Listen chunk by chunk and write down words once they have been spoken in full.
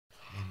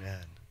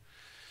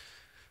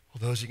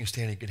Those you can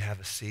stand, you can have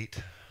a seat,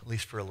 at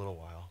least for a little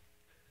while.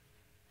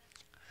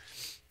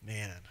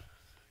 Man,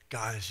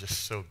 God is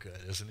just so good,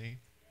 isn't he?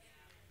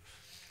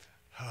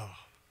 Oh,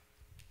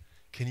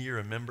 can you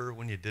remember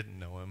when you didn't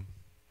know him?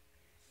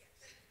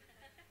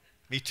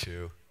 Me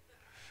too.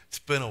 It's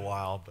been a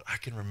while, but I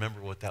can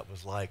remember what that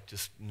was like,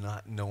 just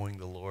not knowing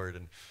the Lord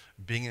and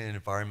being in an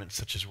environment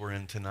such as we're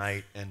in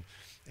tonight and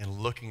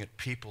looking at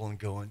people and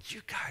going,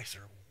 you guys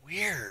are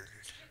weird.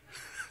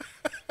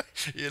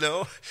 You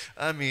know?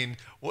 I mean,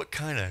 what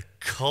kind of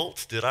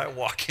cult did I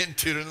walk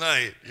into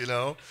tonight, you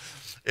know?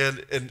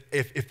 And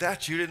if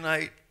that's you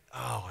tonight,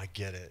 oh, I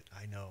get it.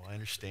 I know, I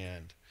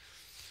understand.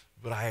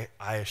 But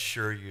I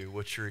assure you,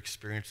 what you're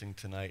experiencing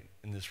tonight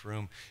in this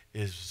room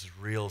is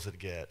as real as it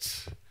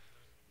gets.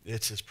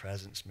 It's his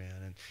presence,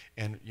 man.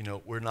 And you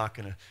know, we're not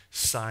going to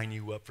sign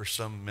you up for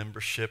some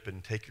membership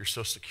and take your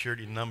social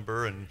security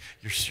number and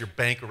your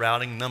bank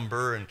routing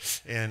number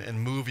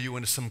and move you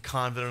into some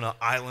convent on an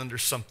island or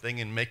something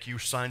and make you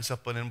sign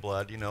something in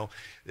blood. You know,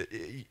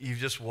 you've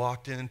just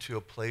walked into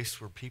a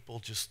place where people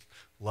just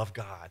love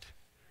God.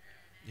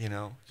 You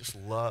know, just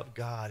love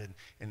God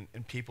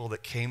and people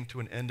that came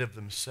to an end of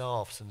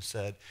themselves and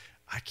said,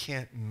 I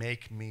can't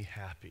make me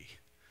happy.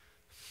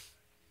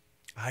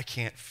 I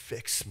can't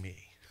fix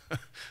me.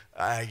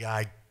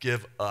 I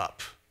give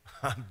up.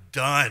 I'm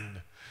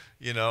done,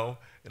 you know.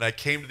 And I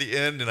came to the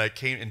end,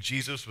 and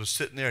Jesus was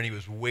sitting there, and he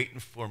was waiting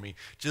for me,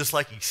 just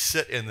like he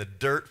sat in the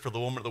dirt for the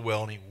woman at the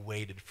well, and he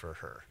waited for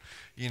her.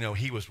 You know,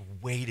 he was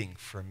waiting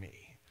for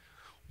me.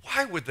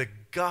 Why would the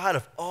God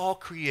of all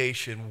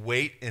creation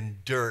wait in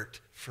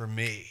dirt for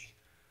me?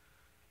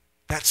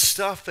 That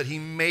stuff that he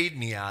made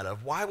me out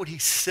of, why would he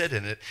sit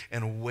in it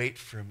and wait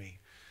for me?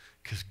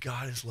 Because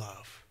God is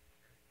love,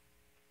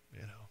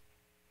 you know.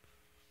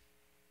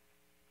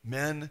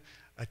 Men,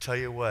 I tell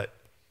you what,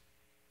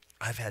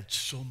 I've had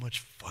so much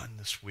fun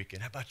this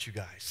weekend. How about you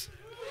guys?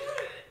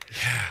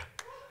 Yeah.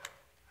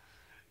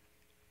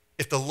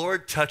 If the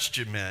Lord touched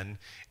you, men,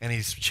 and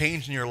he's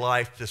changing your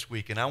life this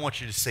weekend, I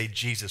want you to say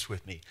Jesus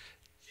with me.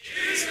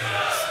 Jesus!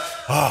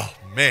 Oh,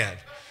 man.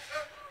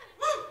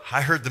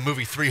 I heard the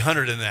movie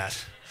 300 in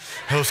that.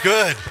 It was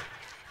good.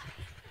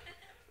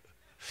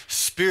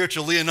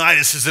 Spiritual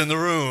Leonidas is in the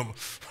room.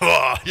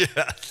 Oh,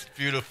 yes,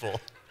 beautiful.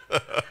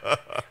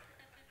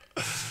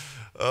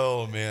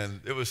 Oh,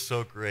 man, it was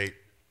so great.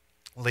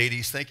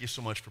 Ladies, thank you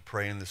so much for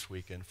praying this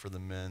weekend for the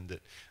men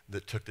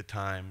that took the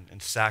time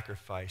and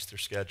sacrificed their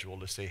schedule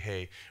to say,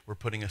 hey, we're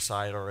putting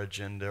aside our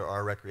agenda,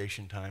 our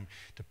recreation time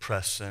to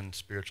press in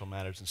spiritual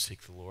matters and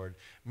seek the Lord.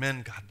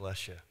 Men, God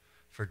bless you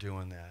for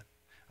doing that.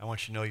 I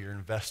want you to know you're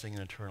investing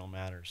in eternal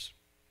matters.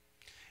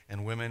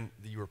 And women,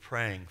 you were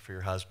praying for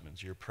your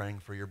husbands. You were praying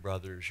for your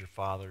brothers, your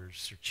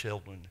fathers, your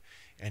children,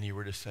 and you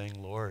were just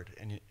saying, Lord,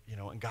 and you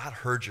know, and God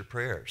heard your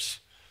prayers.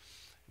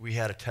 We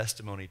had a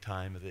testimony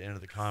time at the end of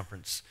the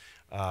conference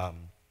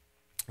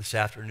this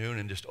afternoon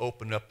and just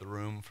opened up the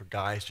room for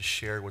guys to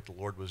share what the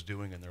Lord was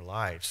doing in their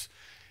lives.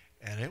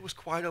 And it was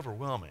quite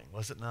overwhelming,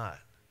 was it not?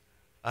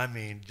 I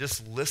mean,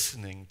 just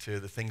listening to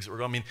the things that were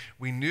going on. I mean,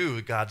 we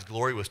knew God's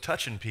glory was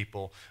touching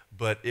people,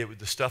 but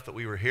the stuff that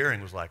we were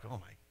hearing was like, oh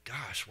my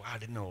gosh, wow, I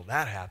didn't know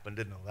that happened,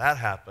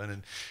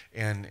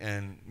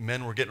 And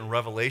men were getting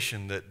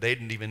revelation that they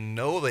didn't even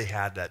know they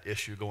had that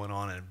issue going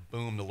on, and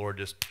boom, the Lord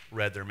just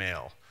read their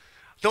mail.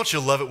 Don't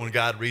you love it when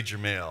God reads your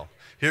mail?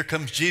 Here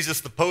comes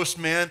Jesus, the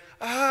postman.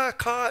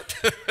 Caught.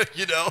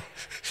 You know?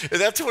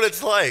 And that's what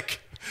it's like.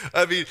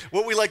 I mean,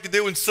 what we like to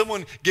do when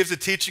someone gives a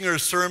teaching or a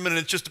sermon and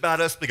it's just about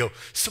us, they go,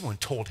 someone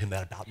told him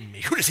that about me.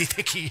 Who does he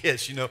think he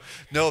is? You know?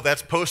 No,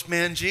 that's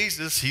postman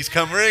Jesus. He's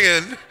come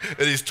ringing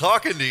and he's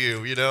talking to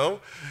you, you know?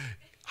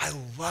 I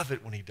love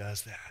it when he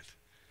does that.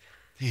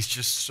 He's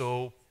just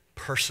so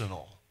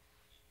personal,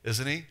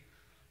 isn't he?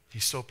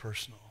 He's so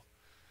personal.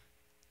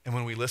 And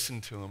when we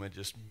listen to him, it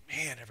just,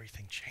 man,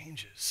 everything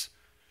changes.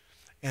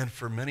 And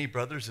for many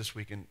brothers this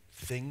weekend,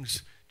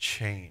 things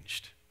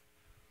changed.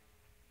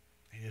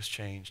 It just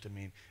changed. I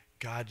mean,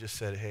 God just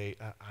said, hey,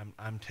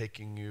 I'm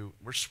taking you,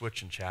 we're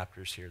switching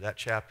chapters here. That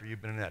chapter,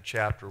 you've been in that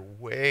chapter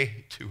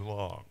way too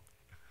long.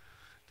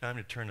 Time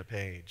to turn the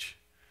page,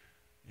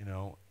 you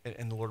know.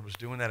 And the Lord was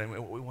doing that. And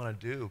what we want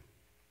to do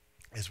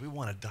is we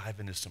want to dive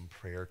into some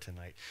prayer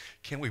tonight.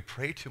 Can we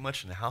pray too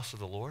much in the house of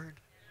the Lord?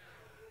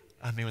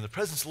 I mean, when the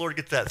presence of the Lord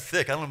gets that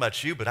thick, I don't know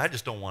about you, but I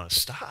just don't want to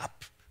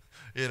stop,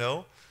 you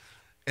know?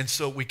 And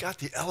so we got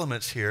the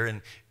elements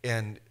here,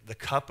 and the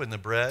cup and the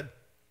bread.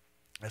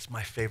 That's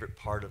my favorite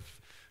part of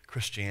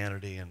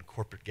Christianity and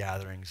corporate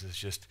gatherings is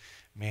just,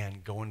 man,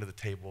 going to the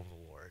table of the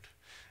Lord.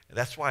 And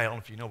that's why, I don't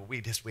know if you know, but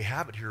we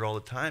have it here all the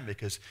time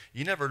because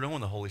you never know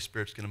when the Holy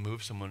Spirit's going to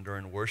move someone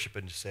during worship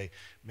and just say,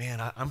 man,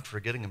 I'm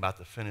forgetting about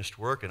the finished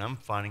work, and I'm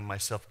finding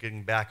myself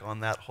getting back on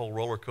that whole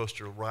roller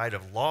coaster ride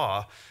of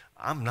law.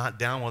 I'm not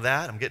down with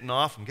that. I'm getting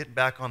off. I'm getting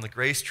back on the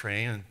grace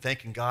train and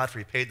thanking God for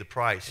he paid the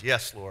price.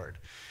 Yes, Lord.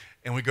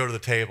 And we go to the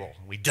table.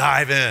 And we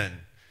dive in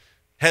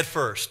head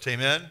first.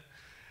 Amen?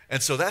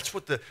 And so that's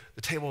what the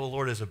table of the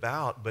Lord is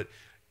about. But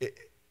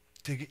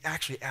to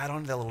actually add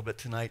on to that a little bit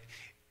tonight,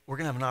 we're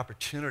going to have an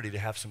opportunity to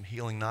have some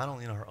healing, not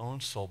only in our own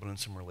soul, but in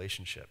some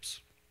relationships.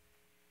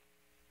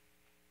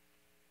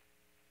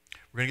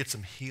 We're going to get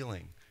some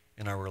healing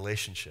in our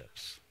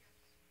relationships.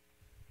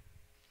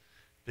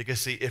 Because,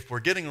 see, if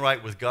we're getting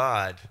right with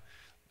God,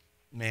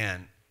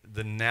 man,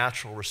 the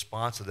natural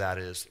response to that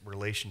is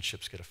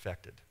relationships get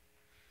affected.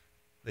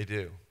 They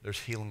do.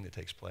 There's healing that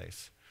takes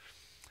place.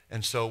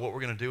 And so what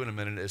we're going to do in a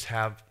minute is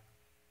have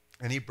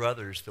any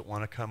brothers that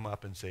want to come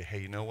up and say, hey,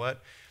 you know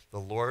what? The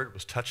Lord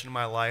was touching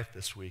my life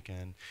this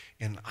weekend,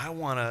 and I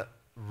want to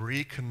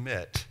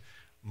recommit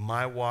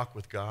my walk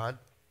with God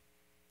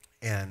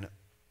and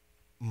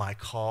my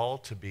call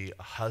to be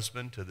a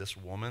husband to this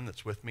woman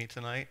that's with me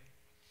tonight,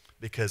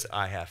 because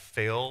I have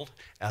failed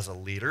as a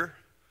leader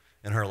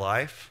in her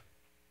life,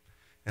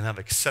 and I've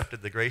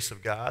accepted the grace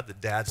of God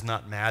that Dad's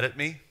not mad at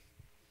me.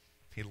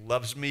 He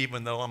loves me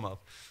even though I'm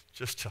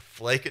just a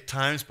flake at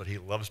times, but he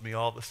loves me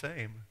all the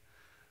same.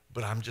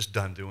 But I'm just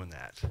done doing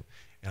that.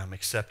 And I've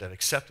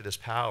accepted his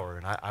power,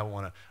 and I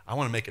want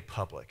to make it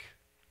public.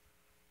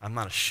 I'm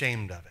not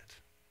ashamed of it.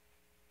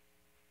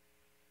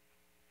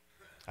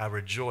 I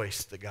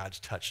rejoice that God's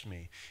touched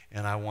me,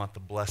 and I want the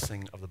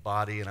blessing of the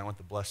body, and I want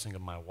the blessing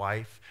of my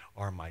wife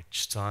or my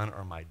son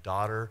or my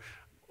daughter,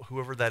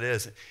 whoever that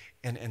is.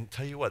 And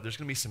tell you what, there's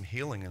going to be some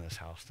healing in this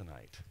house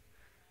tonight.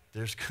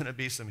 There's going to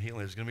be some healing.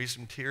 There's going to be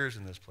some tears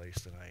in this place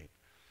tonight.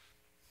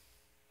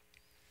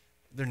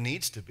 There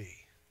needs to be.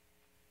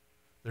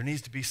 There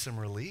needs to be some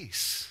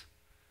release.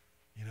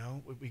 You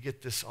know, we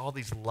get all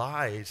these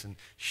lies and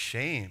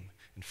shame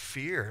and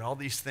fear and all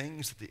these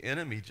things that the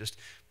enemy just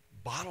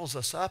bottles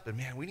us up. And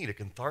man, we need a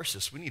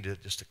catharsis. We need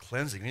just a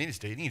cleansing.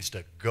 It needs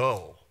to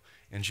go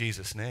in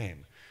Jesus'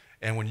 name.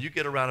 And when you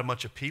get around a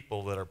bunch of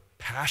people that are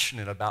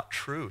passionate about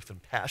truth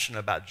and passionate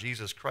about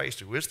Jesus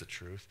Christ, who is the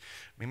truth,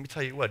 let me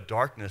tell you what,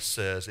 darkness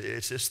says,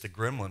 it's just the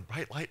gremlin,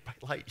 bright light,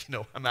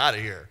 I'm out of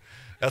here.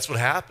 That's what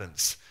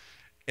happens.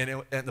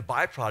 And the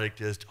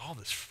byproduct is all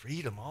this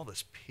freedom, all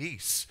this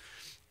peace,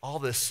 all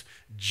this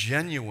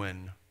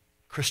genuine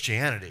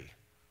Christianity,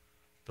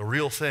 the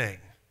real thing.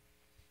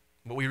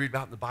 What we read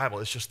about in the Bible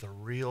is just the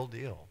real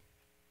deal.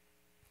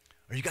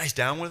 Are you guys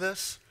down with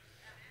this?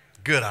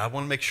 Good. I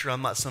want to make sure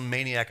I'm not some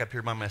maniac up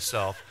here by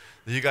myself,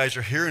 that you guys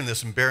are hearing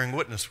this and bearing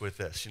witness with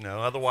this. You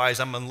know, otherwise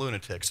I'm a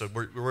lunatic. So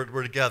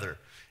we're together.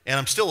 And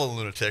I'm still a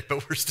lunatic,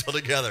 but we're still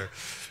together.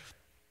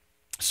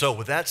 So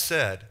with that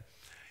said,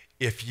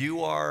 if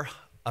you are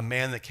a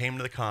man that came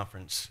to the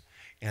conference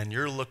and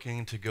you're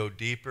looking to go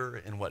deeper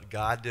in what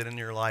God did in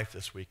your life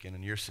this weekend,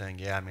 and you're saying,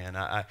 yeah, man,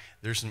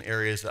 there's some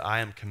areas that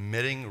I am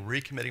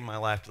recommitting my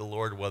life to the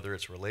Lord, whether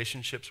it's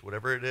relationships,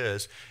 whatever it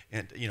is,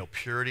 and, you know,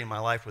 purity in my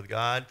life with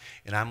God,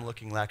 and I'm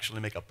looking to actually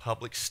make a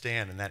public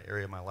stand in that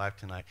area of my life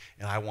tonight,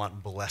 and I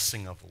want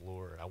blessing of the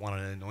Lord. I want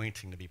an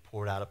anointing to be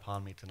poured out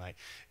upon me tonight.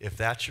 If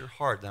that's your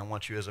heart, then I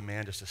want you as a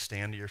man just to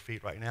stand to your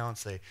feet right now and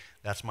say,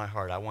 that's my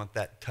heart. I want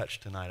that touch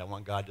tonight. I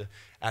want God to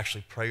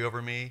actually pray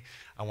over me.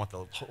 I want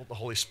the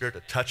Holy Spirit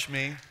to touch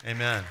me.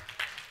 Amen.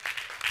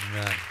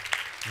 Amen.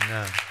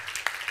 Amen.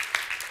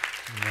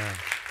 Amen.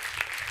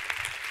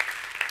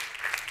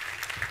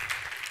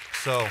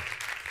 So,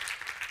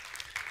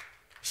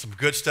 some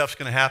good stuff's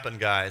going to happen,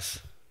 guys.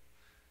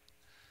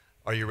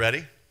 Are you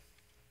ready?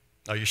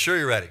 Are you sure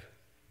you're ready?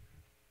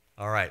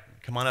 All right.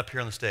 Come on up here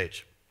on the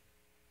stage.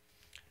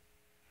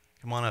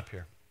 Come on up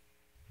here.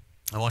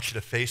 I want you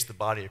to face the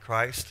body of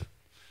Christ.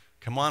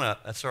 Come on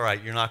up. That's all right.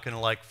 You're not going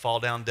to like fall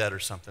down dead or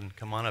something.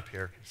 Come on up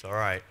here. It's all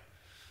right.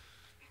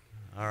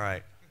 All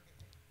right.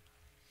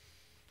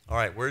 All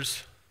right.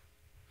 Where's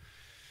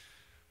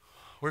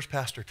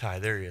Pastor Ty?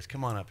 There he is.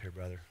 Come on up here,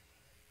 brother.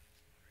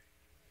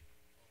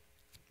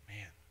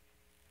 Man.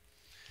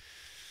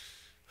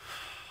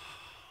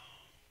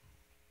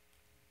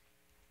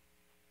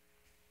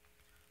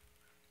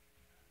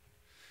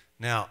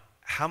 Now,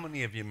 how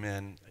many of you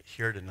men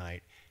here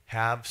tonight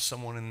have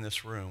someone in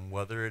this room,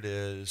 whether it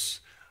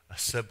is a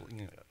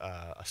sibling,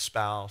 a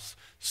spouse,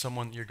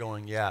 someone you're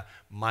going, yeah,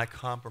 my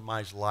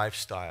compromised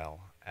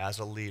lifestyle as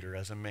a leader,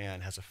 as a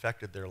man, has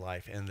affected their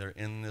life, and they're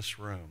in this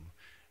room.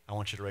 I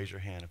want you to raise your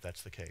hand if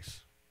that's the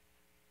case.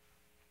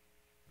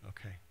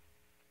 Okay.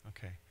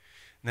 Okay.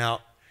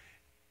 Now,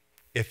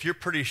 if you're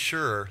pretty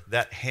sure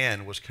that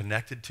hand was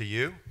connected to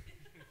you,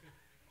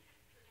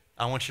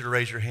 I want you to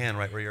raise your hand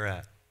right where you're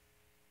at.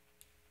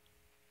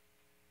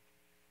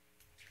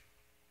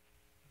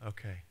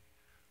 Okay.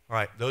 All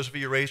right. Those of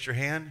you who raised your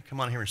hand,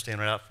 come on here and stand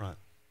right out front.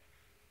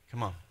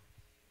 Come on.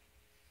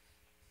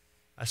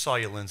 I saw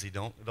you, Lindsay.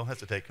 Don't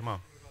hesitate. Come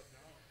on.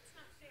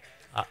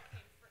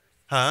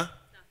 Huh?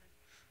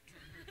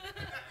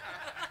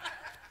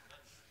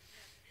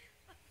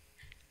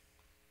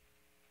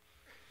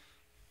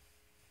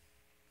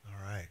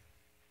 All right.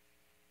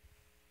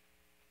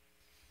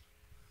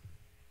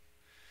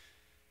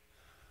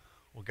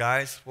 Well,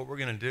 guys, what we're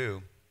going to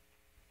do,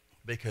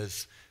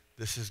 because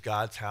this is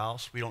God's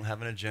house. We don't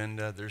have an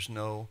agenda. There's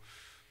no,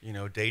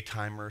 day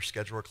timer,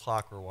 schedule or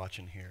clock we're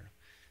watching here.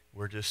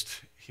 We're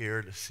just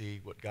here to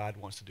see what God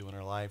wants to do in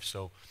our life.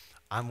 So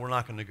we're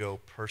not going to go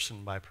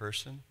person by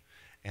person.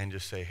 and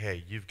just say,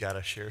 hey, you've got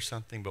to share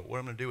something. But what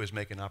I'm going to do is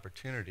make an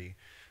opportunity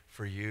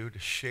for you to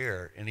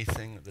share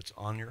anything that's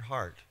on your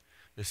heart.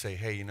 To say,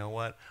 hey, you know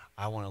what?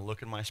 I want to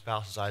look in my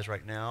spouse's eyes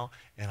right now,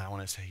 and I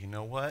want to say, you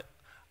know what?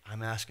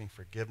 I'm asking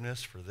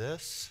forgiveness for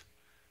this.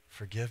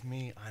 Forgive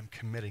me. I'm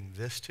committing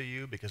this to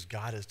you because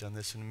God has done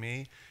this in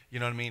me. You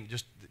know what I mean?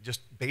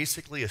 Just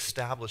basically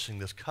establishing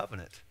this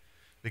covenant,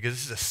 because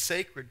this is a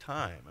sacred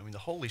time. I mean, the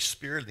Holy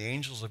Spirit, the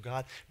angels of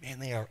God, man,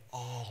 they are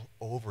all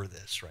over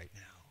this right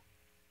now.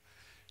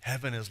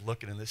 Heaven is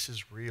looking, and this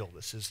is real.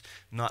 This is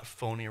not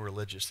phony or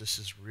religious. This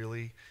is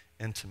really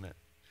intimate.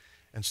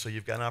 And so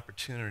you've got an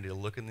opportunity to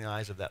look in the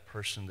eyes of that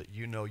person that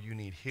you know you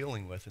need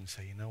healing with and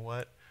say, you know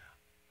what?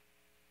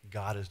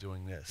 God is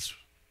doing this.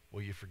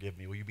 Will you forgive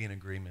me? Will you be in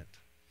agreement?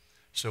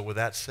 So with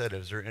that said,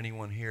 is there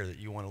anyone here that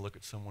you want to look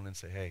at someone and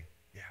say, hey,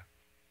 yeah,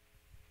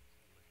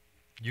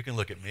 you can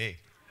look at me.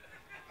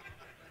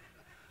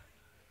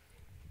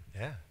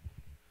 Yeah.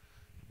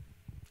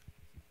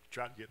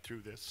 Try to get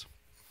through this.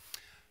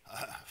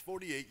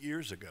 48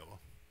 years ago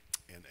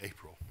in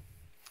April,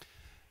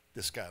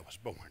 this guy was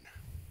born.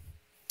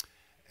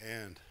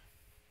 And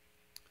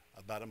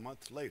about a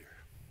month later,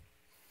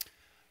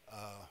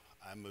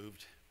 I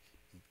moved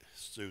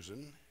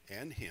Susan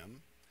and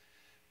him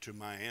to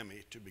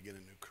Miami to begin a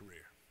new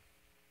career.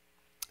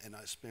 And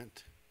I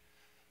spent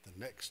the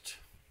next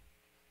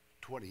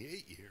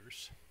 28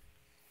 years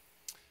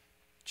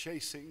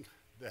chasing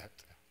that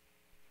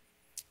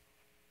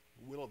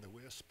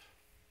will-o'-the-wisp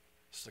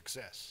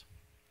success.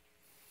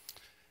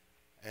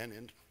 And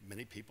in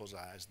many people's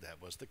eyes,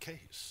 that was the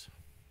case.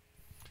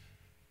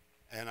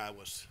 And I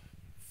was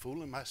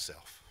fooling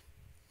myself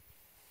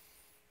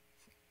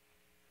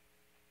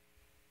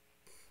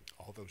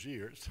all those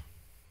years,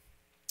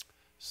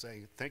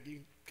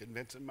 thinking,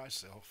 convincing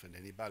myself and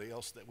anybody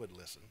else that would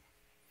listen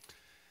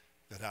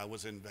that I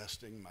was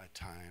investing my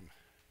time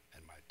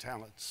and my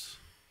talents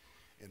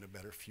in a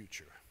better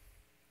future.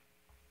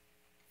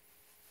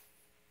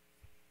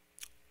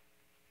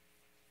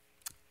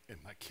 And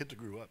my kids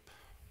grew up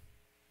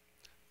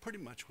pretty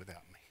much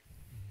without me.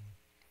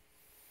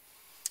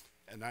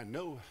 And I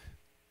know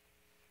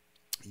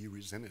you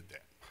resented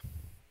that,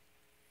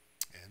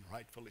 and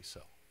rightfully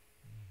so.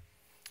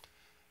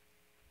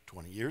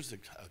 20 years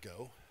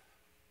ago,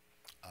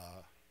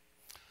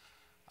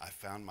 I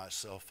found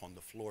myself on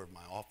the floor of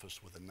my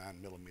office with a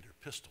 9mm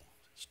pistol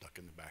stuck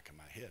in the back of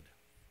my head,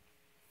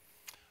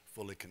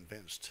 fully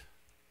convinced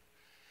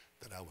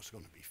that I was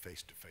going to be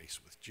face to face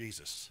with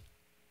Jesus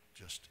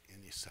just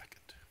any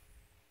second.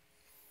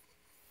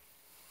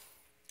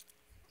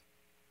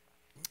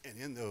 And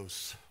in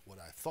those, what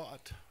I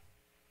thought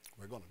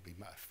were going to be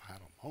my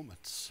final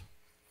moments,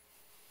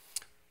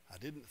 I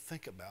didn't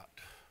think about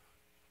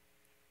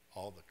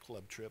all the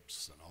club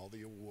trips and all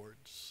the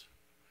awards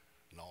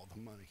and all the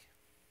money.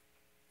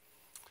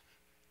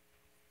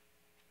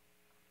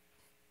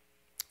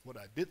 What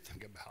I did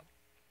think about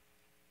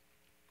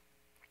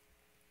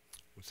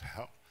was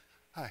how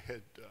I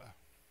had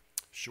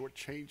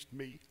shortchanged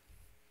me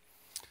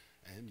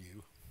and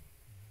you.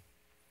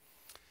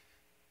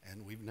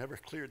 And we've never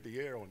cleared the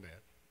air on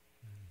that.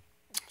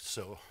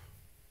 So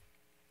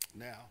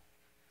now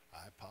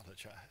I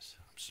apologize.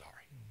 I'm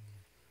sorry.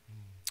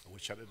 I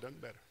wish I'd have done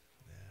better.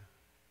 Yeah.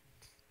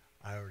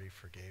 I already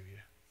forgave you.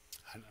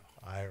 I know.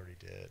 I already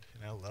did.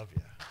 And I love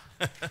you.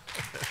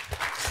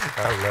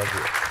 I love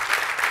you.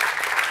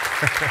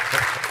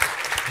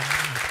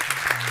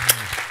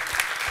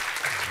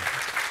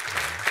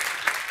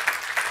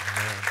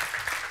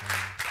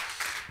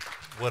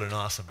 What an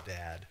awesome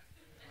dad.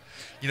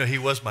 You know, he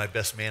was my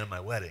best man at my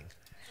wedding.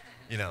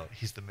 You know,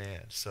 he's the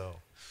man, so.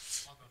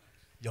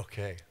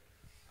 Okay.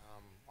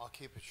 I'll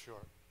keep it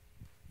short.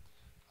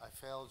 I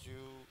failed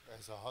you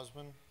as a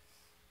husband.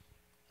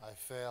 I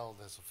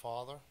failed as a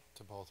father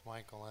to both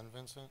Michael and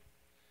Vincent.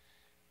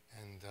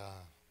 And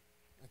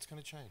it's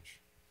going to change.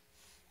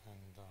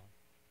 And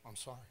I'm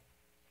sorry.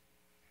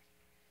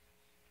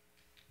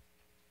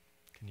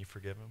 Can you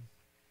forgive him?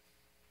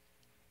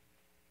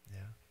 Yeah?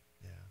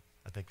 Yeah.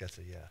 I think that's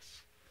a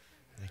yes.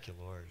 Thank you,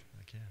 Lord.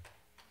 Again.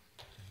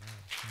 Amen.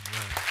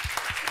 Amen.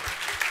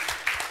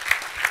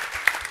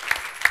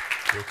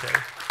 You okay?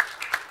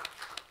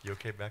 You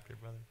okay back there,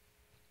 brother?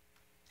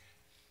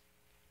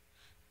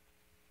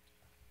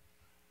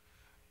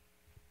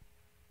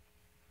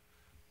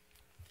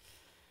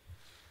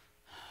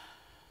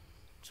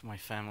 To my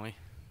family,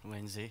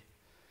 Lindsay,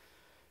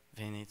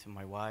 Vinny, to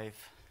my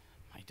wife,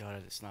 my daughter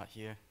that's not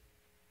here.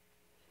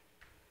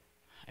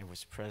 I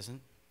was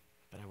present,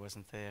 but I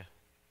wasn't there.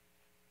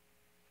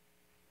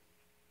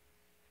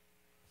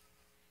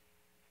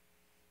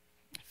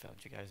 I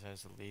felt you guys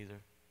as a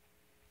leader,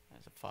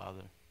 as a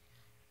father,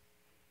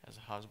 as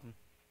a husband.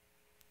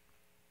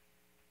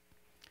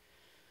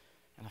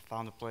 And I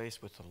found a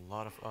place with a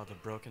lot of other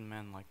broken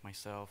men like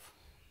myself.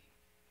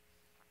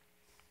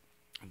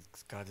 And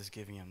God is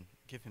giving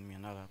me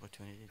another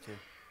opportunity to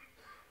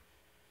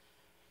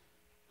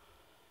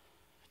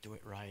do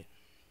it right.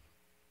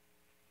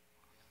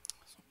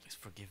 So please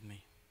forgive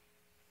me.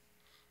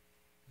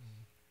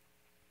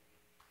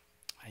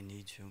 I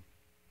need you.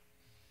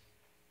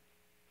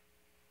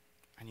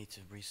 I need to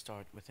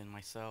restart within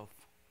myself,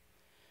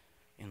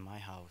 in my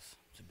house,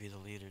 to be the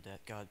leader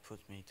that God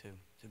put me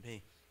to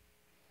be.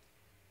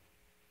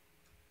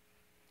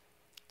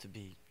 To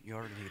be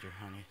your leader,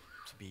 honey.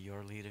 To be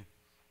your leader.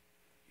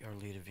 Your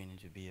leader, Vinny,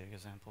 to be an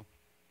example.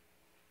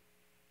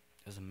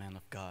 As a man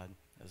of God,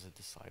 as a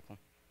disciple.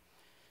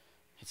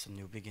 It's a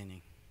new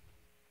beginning.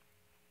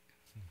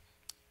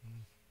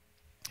 Amen.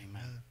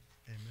 Amen.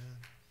 Amen.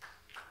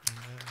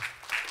 Amen.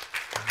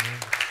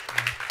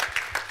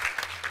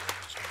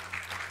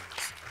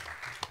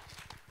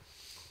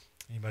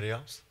 Anybody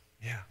else?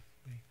 Yeah.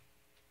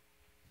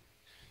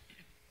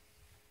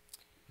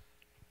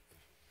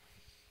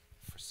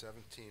 For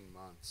 17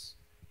 months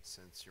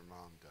since your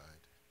mom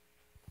died,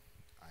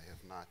 I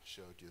have not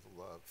showed you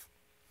the love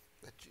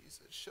that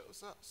Jesus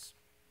shows us.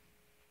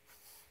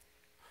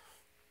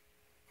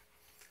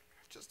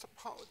 Just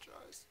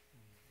apologize.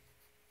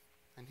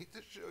 I need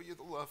to show you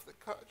the love that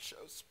God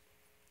shows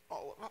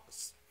all of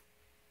us.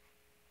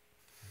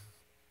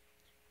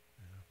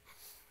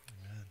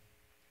 Amen.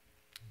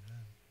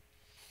 Amen.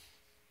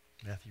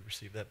 Matthew,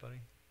 receive that,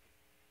 buddy?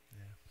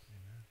 Yeah.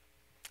 Amen.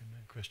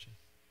 Amen. Christian.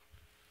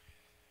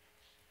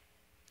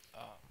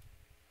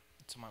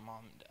 To my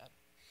mom and dad.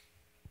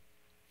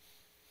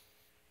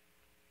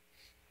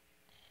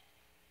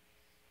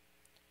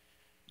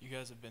 You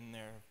guys have been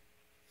there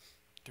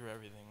through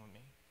everything with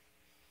me.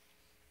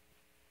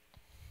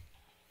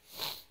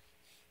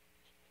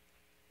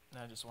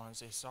 And I just want to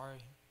say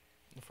sorry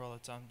for all the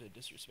times I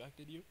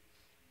disrespected you.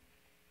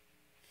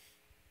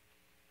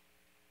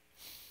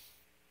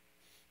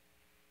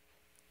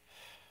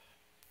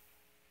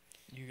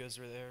 You guys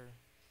were there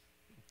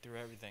through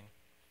everything.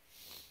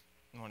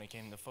 And when it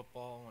came to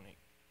football, when it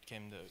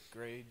came to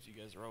grades, you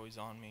guys were always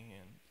on me,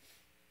 and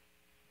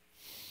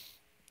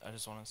I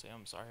just want to say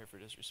I'm sorry for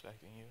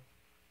disrespecting you.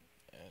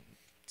 And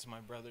to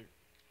my brother,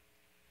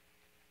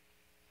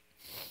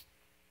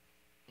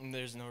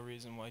 there's no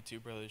reason why two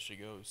brothers should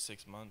go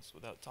 6 months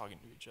without talking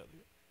to each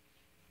other.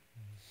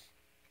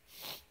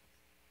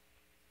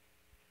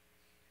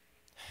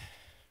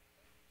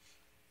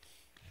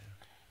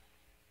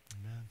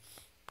 Amen.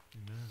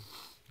 Amen.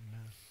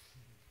 Amen.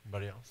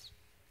 Anybody else?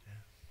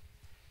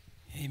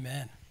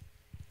 Amen.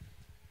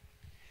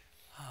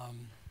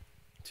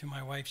 To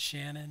my wife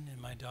Shannon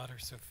and my daughter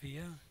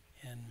Sophia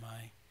and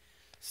my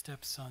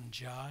stepson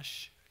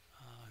Josh,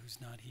 who's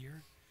not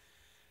here.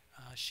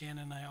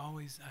 Shannon, I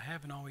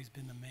haven't always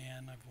been the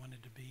man I've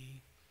wanted to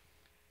be.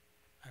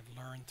 I've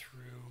learned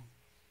through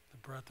the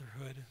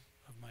brotherhood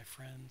of my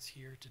friends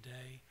here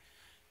today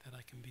that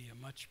I can be a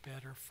much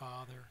better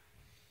father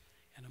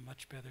and a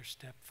much better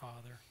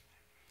stepfather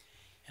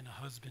and a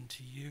husband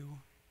to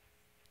you.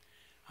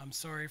 I'm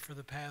sorry for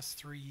the past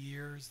 3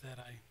 years that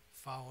I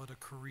followed a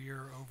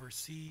career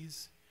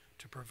overseas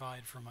to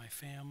provide for my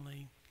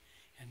family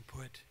and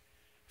put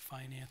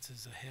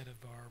finances ahead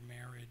of our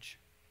marriage.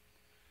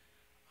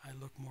 I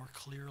look more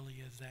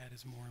clearly as that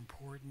is more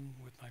important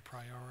with my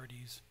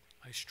priorities.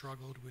 I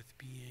struggled with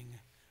being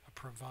a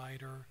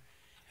provider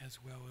as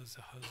well as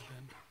a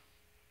husband.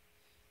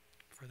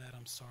 For that,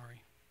 I'm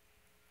sorry.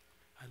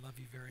 I love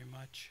you very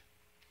much.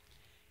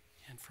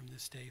 And from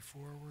this day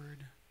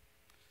forward,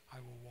 I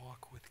will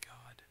walk with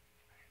God.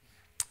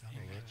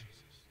 Hallelujah. Amen.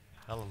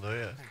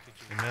 Hallelujah.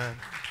 Amen.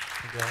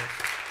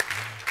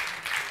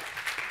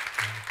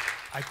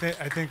 I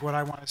think what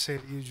I want to say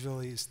to you,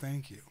 Julie, is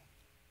thank you.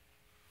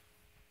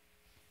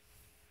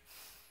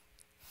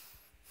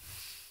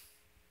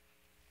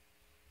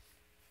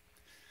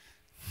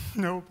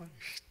 Nobody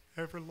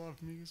ever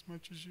loved me as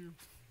much as you.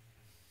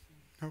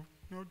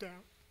 No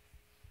doubt.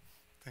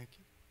 Thank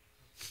you.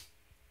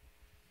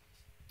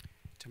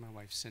 To my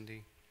wife,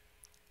 Cindy,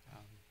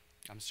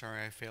 I'm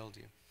sorry I failed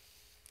you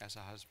as a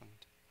husband,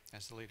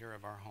 as the leader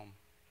of our home,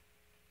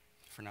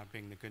 for not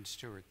being the good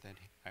steward that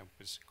I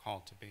was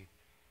called to be.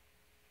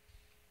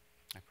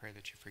 I pray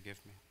that you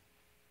forgive me.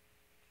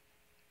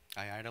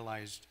 I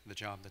idolized the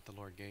job that the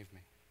Lord gave me.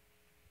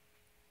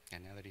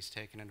 And now that He's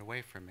taken it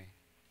away from me,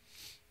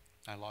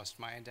 I lost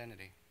my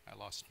identity. I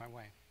lost my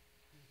way.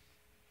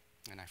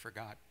 And I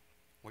forgot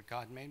what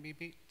God made me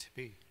to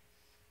be.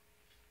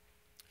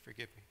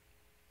 Forgive me.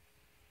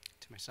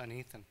 To my son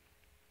Ethan,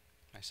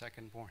 my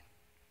second born.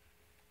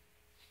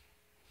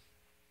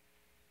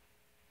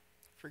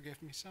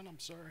 Forgive me, son, I'm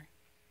sorry.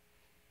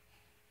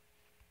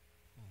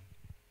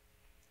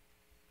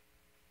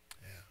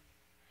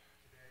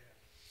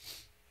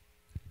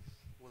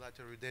 I would like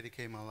to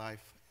rededicate my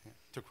life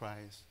to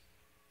Christ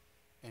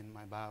and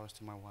my vows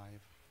to my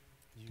wife.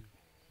 You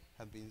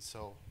have been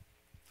so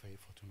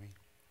faithful to me.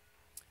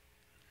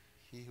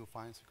 He who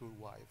finds a good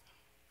wife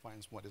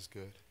finds what is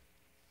good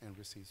and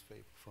receives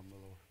favor from the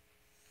Lord.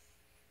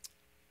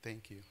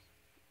 Thank you.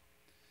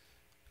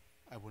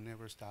 I will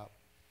never stop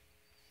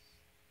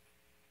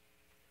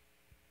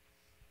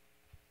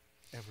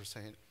ever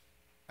saying,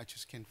 I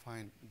just can't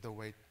find the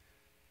way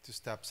to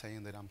stop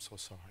saying that I'm so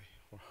sorry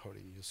for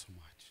hurting you so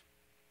much.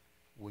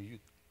 When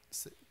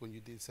you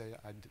did say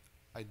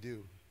I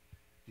do,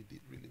 you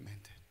did really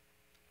meant it.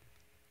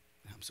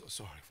 I'm so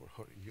sorry for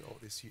hurting you all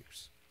these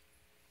years.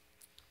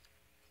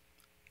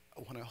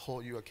 I want to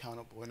hold you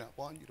accountable, and I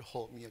want you to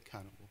hold me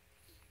accountable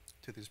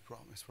to this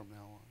promise from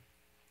now on.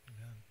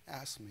 Amen.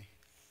 Ask me,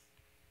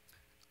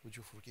 would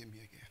you forgive me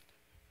again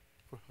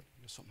for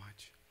hurting you so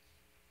much?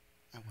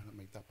 I want to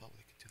make that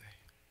public today.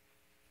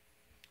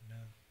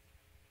 Amen.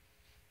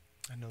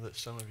 I know that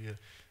some of you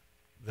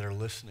that are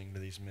listening to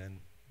these men,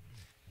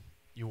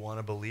 you want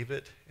to believe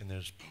it, and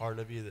there's part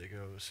of you that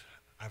goes,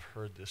 I've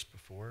heard this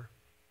before,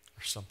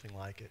 or something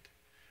like it,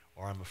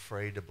 or I'm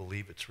afraid to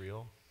believe it's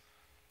real.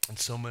 And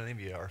so many of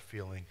you are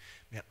feeling,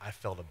 man, I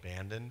felt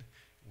abandoned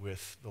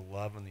with the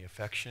love and the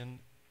affection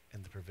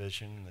and the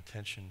provision and the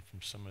attention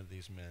from some of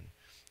these men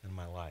in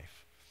my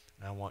life.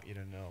 And I want you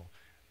to know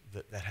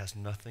that that has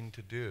nothing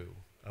to do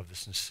of the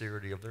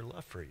sincerity of their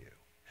love for you.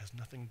 It has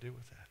nothing to do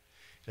with that.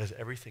 It has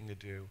everything to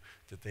do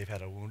that they've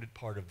had a wounded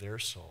part of their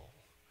soul,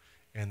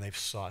 and they've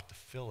sought to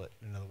fill it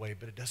in another way.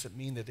 But it doesn't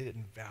mean that they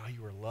didn't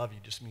value or love you.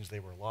 It just means they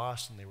were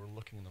lost and they were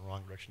looking in the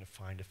wrong direction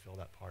to fill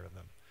that part of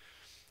them.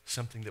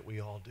 Something that we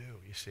all do,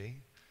 you see?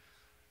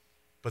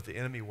 But the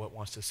enemy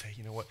wants to say,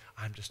 you know what,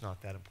 I'm just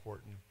not that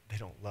important. They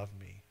don't love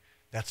me.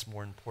 That's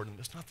more important.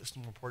 It's not this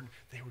more important.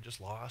 They were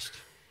just lost.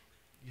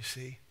 You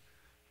see?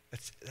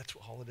 That's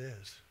all it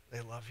is.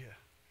 They love you.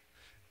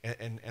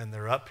 And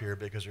they're up here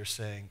because they're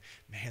saying,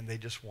 man, they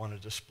just want to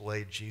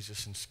display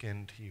Jesus and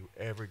skin to you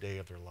every day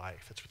of their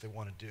life. That's what they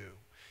want to do.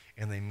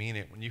 And they mean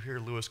it. When you hear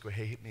Lewis go,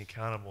 hey, keep me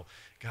accountable,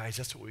 guys,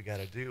 that's what we got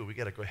to do. We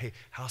got to go, hey,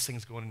 how's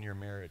things going in your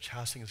marriage?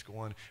 How's things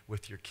going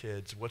with your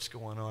kids? What's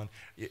going on?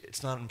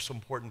 It's not so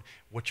important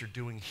what you're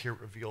doing here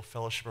at Reveal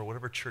Fellowship or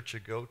whatever church you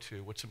go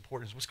to. What's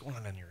important is what's going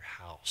on in your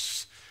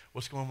house.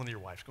 What's going on with your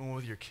wife? What's going on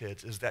with your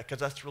kids? Is that, because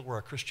that's really where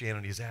our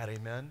Christianity is at,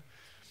 amen?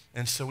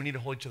 And so we need to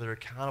hold each other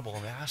accountable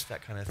and ask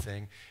that kind of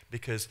thing,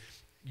 because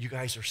you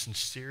guys are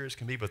sincere as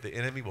can be, but the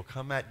enemy will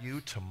come at you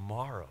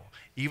tomorrow.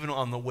 Even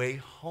on the way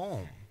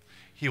home,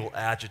 he will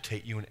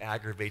agitate you and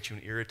aggravate you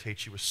and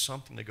irritate you with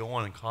something to go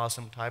on and cause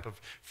some type of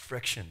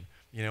friction.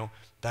 You know,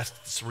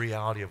 that's the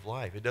reality of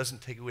life. It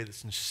doesn't take away the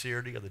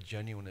sincerity or the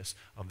genuineness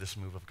of this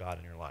move of God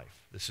in your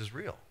life. This is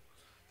real.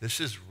 This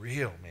is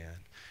real, man.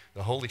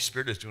 The Holy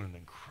Spirit is doing an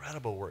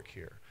incredible work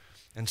here.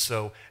 And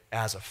so,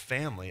 as a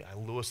family,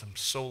 Lewis, I'm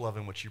so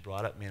loving what you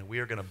brought up, man. We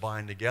are going to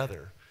bind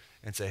together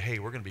and say, hey,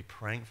 we're going to be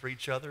praying for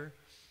each other.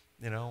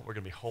 You know, we're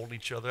going to be holding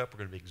each other up. We're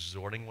going to be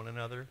exhorting one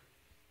another.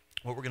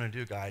 What we're going to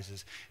do,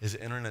 guys, is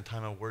enter in a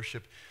time of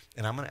worship,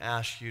 and I'm going to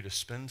ask you to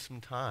spend some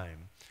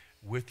time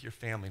with your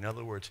family. In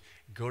other words,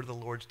 go to the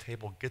Lord's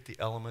table, get the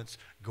elements,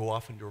 go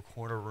off into a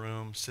corner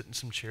room, sit in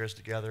some chairs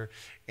together,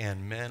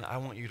 and men, I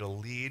want you to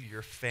lead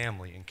your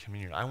family in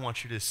communion. I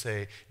want you to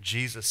say,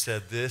 Jesus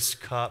said, this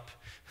cup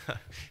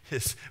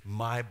is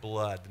my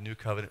blood, the new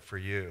covenant for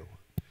you.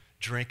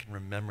 Drink in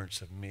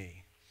remembrance of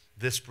me.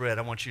 This bread,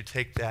 I want you to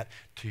take that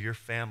to your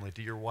family,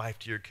 to your wife,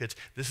 to your kids.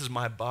 This is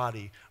my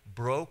body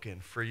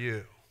broken for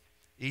you.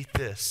 Eat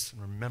this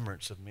in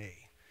remembrance of me.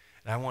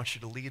 And I want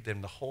you to lead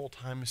them the whole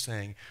time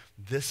saying,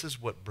 this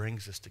is what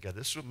brings us together.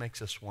 This is what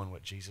makes us one,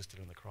 what Jesus did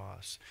on the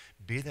cross.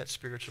 Be that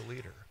spiritual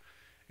leader.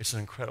 It's an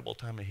incredible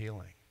time of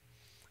healing.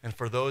 And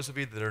for those of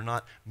you that are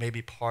not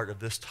maybe part of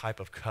this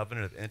type of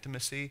covenant of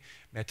intimacy,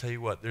 may I tell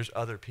you what, there's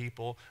other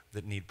people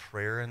that need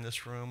prayer in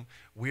this room.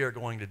 We are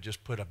going to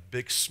just put a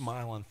big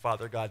smile on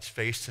Father God's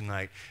face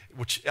tonight,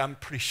 which I'm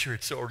pretty sure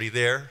it's already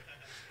there,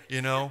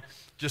 you know,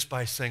 just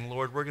by saying,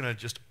 Lord, we're going to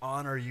just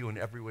honor you in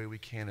every way we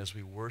can as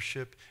we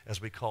worship,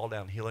 as we call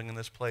down healing in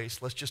this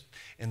place. Let's just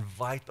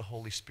invite the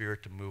Holy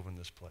Spirit to move in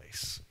this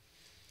place.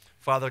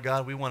 Father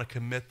God, we want to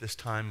commit this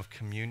time of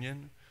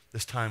communion,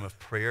 this time of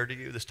prayer to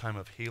you, this time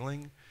of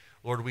healing.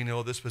 Lord, we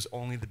know this was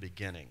only the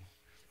beginning.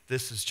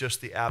 This is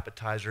just the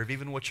appetizer of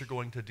even what you're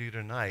going to do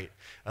tonight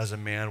as a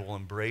man will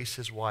embrace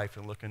his wife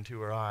and look into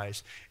her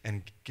eyes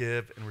and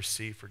give and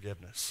receive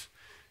forgiveness.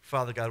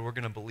 Father God, we're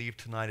going to believe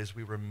tonight as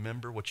we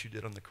remember what you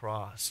did on the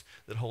cross,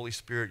 that Holy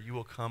Spirit, you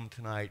will come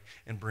tonight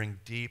and bring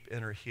deep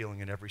inner healing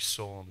in every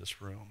soul in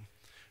this room.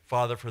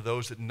 Father, for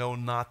those that know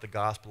not the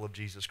gospel of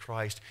Jesus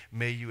Christ,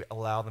 may you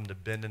allow them to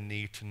bend a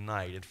knee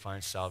tonight and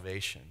find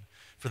salvation.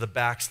 For the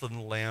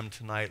backslidden lamb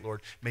tonight,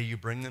 Lord, may you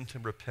bring them to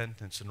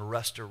repentance and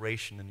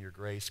restoration in your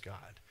grace,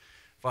 God.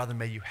 Father,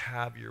 may you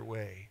have your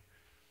way.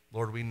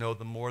 Lord, we know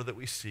the more that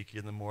we seek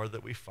you, the more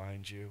that we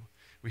find you.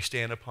 We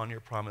stand upon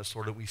your promise,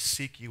 Lord, that we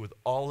seek you with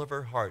all of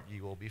our heart,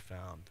 you will be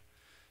found.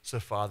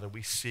 So, Father,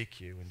 we seek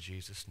you in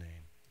Jesus'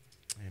 name.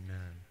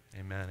 Amen.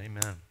 Amen.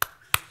 Amen.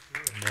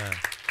 Amen.